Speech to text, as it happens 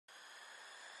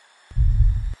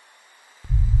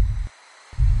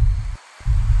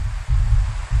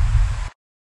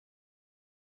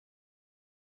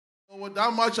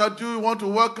Without much ado, we want to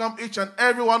welcome each and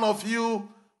every one of you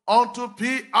onto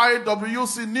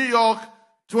PIWC New York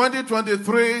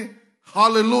 2023.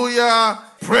 Hallelujah.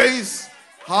 Praise.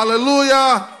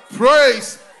 Hallelujah.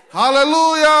 Praise.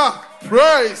 Hallelujah.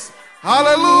 Praise.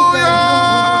 Hallelujah.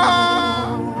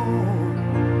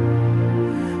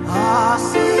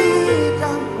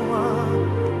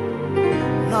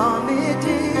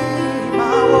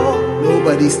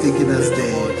 Nobody's taking us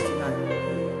there,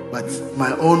 but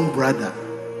my own brother,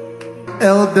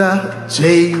 Elder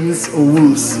James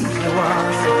Owusu.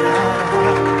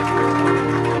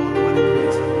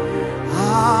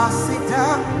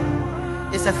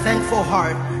 It's a thankful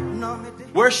heart.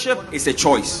 Worship is a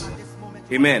choice.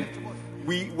 Amen.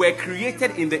 We were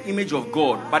created in the image of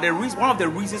God, but one of the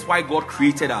reasons why God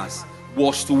created us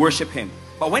was to worship Him.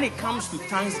 But when it comes to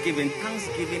thanksgiving,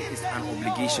 thanksgiving is an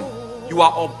obligation. You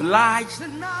are obliged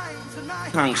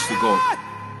thanks to God.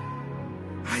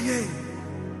 Aye.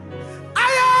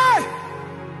 Aye.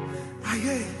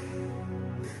 Aye.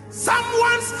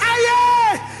 Someone's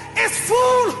aye is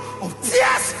full of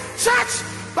tears, church,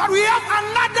 but we have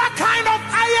another kind of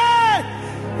aye,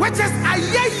 which is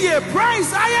aye,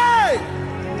 praise aye.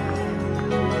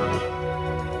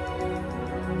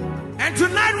 And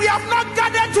tonight we have not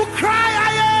gathered to cry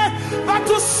aye, but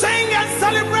to sing and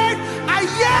celebrate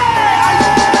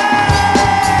aye,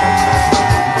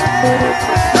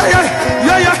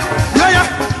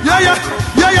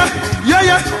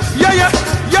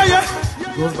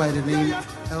 He goes by the name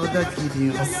Elder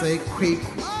Gideon Osei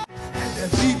Kweku. And the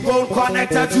people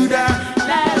connected to the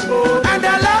leg bone, and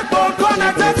the leg bone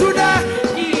connected to the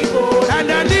knee bone, and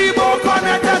the knee